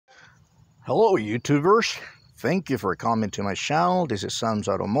Hello YouTubers, thank you for coming to my channel. This is Sam's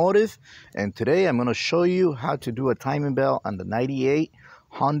Automotive, and today I'm going to show you how to do a timing belt on the 98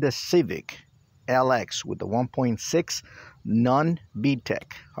 Honda Civic LX with the 1.6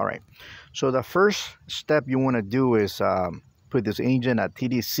 non-v-tec. Alright, so the first step you want to do is put this engine at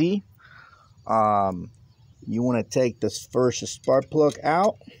TDC. You want to take this first spark plug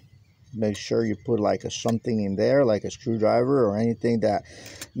out. Make sure you put like something in there, like a screwdriver or anything that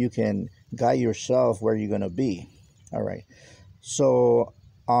you can guide yourself where you're going to be. All right, so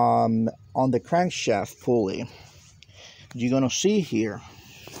on the crankshaft pulley, you're going to see here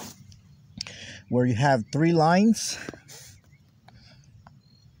where you have 3 lines.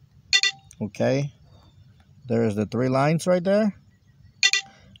 Okay, there's the 3 lines right there.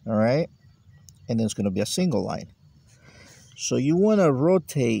 All right, and then it's going to be a single line. So you want to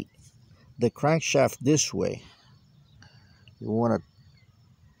rotate the crankshaft this way. You want to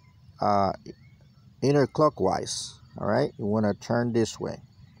inner clockwise. All right, you want to turn this way.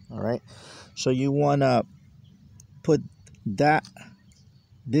 All right, so you want to put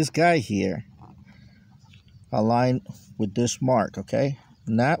this guy here aligned with this mark. Okay,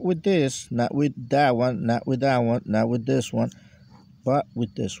 not with this, not with that one, not with that one, not with this one, but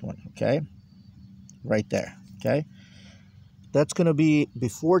with this one. Okay, right there. Okay, that's going to be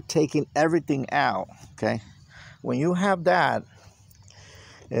before taking everything out. Okay, when you have that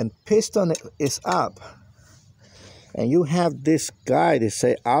and piston is up and you have this guy that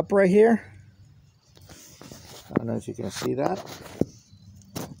say up right here, I don't know if you can see that.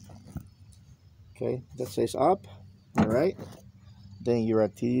 Okay, that says up. All right, then you're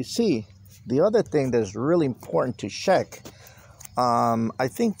at TDC. The other thing that's really important to check, I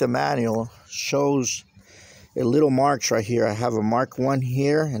think the manual shows a little marks right here. I have a mark 1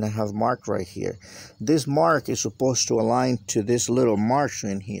 here and I have mark right here. This mark is supposed to align to this little mark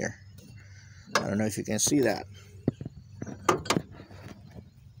in here. I don't know if you can see that.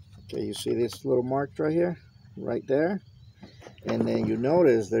 Okay, you see this little mark right here, right there, and then you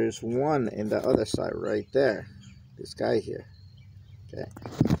notice there's one in the other side right there, this guy here. Okay,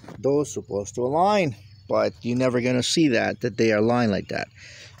 those supposed to align, but you're never gonna see that they are aligned like that.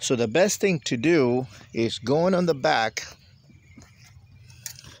 So the best thing to do is going on the back,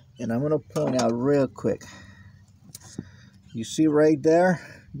 and I'm going to point out real quick. You see right there,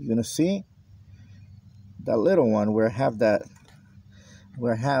 you're going to see that little one where I have that,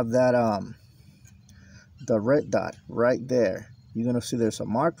 the red dot right there. You're going to see there's a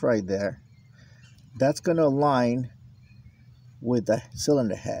mark right there. That's going to align with the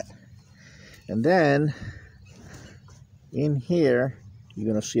cylinder head. And then in here, you're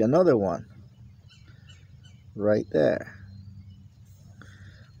going to see another one right there.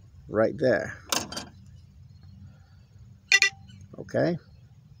 Right there. Okay?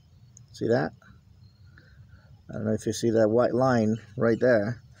 See that? I don't know if you see that white line right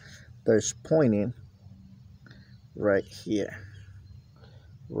there. There's pointing right here.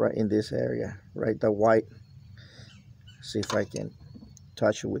 Right in this area. Right, the white. See if I can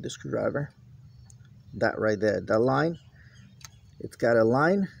touch it with the screwdriver. That right there. That line. It's got a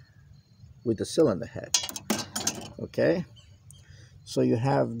line with the cylinder head. Okay, so you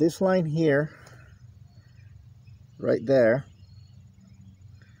have this line here, right there,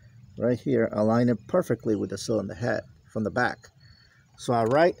 right here, align it perfectly with the cylinder head from the back. So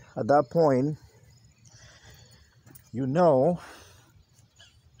right at that point, you know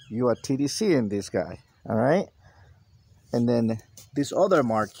you are TDC in this guy. All right, and then this other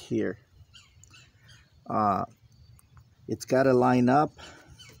mark here, it's got to line up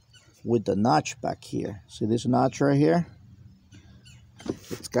with the notch back here. See this notch right here?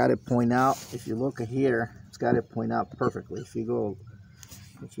 It's got to point out. If you look at here, it's got to point out perfectly. If you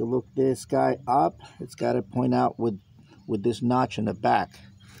look this guy up, it's got to point out with this notch in the back.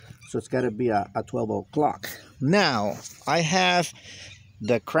 So it's got to be a 12 o'clock. Now, I have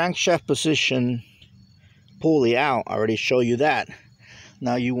the crankshaft position pulley out. I already showed you that.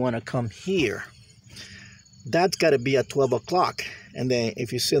 Now you want to come here. That's got to be at 12 o'clock. And then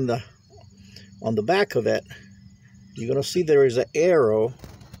if you see on the back of it, you're going to see there is an arrow.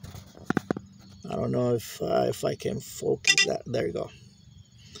 I don't know if I can focus that. There you go.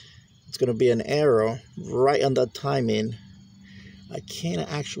 It's going to be an arrow right on that timing. I can't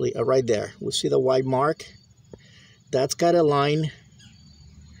actually, right there. We see the white mark. That's got a line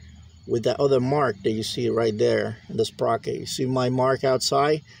with that other mark that you see right there in the sprocket. You see my mark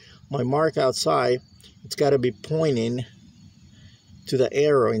outside? My mark outside, it's got to be pointing to the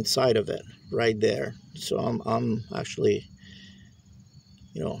arrow inside of it right there. So I'm actually,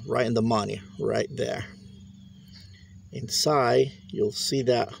 you know, right in the money right there. inside, you'll see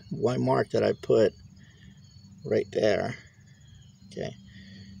that white mark that I put right there. Okay,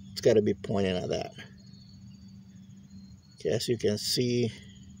 it's got to be pointing at that. Okay, as you can see,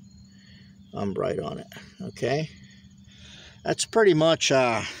 I'm right on it. Okay, that's pretty much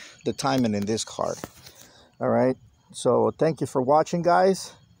the timing in this card. All right, so thank you for watching,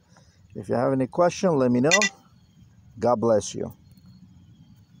 guys. If you have any question, let me know. God bless you.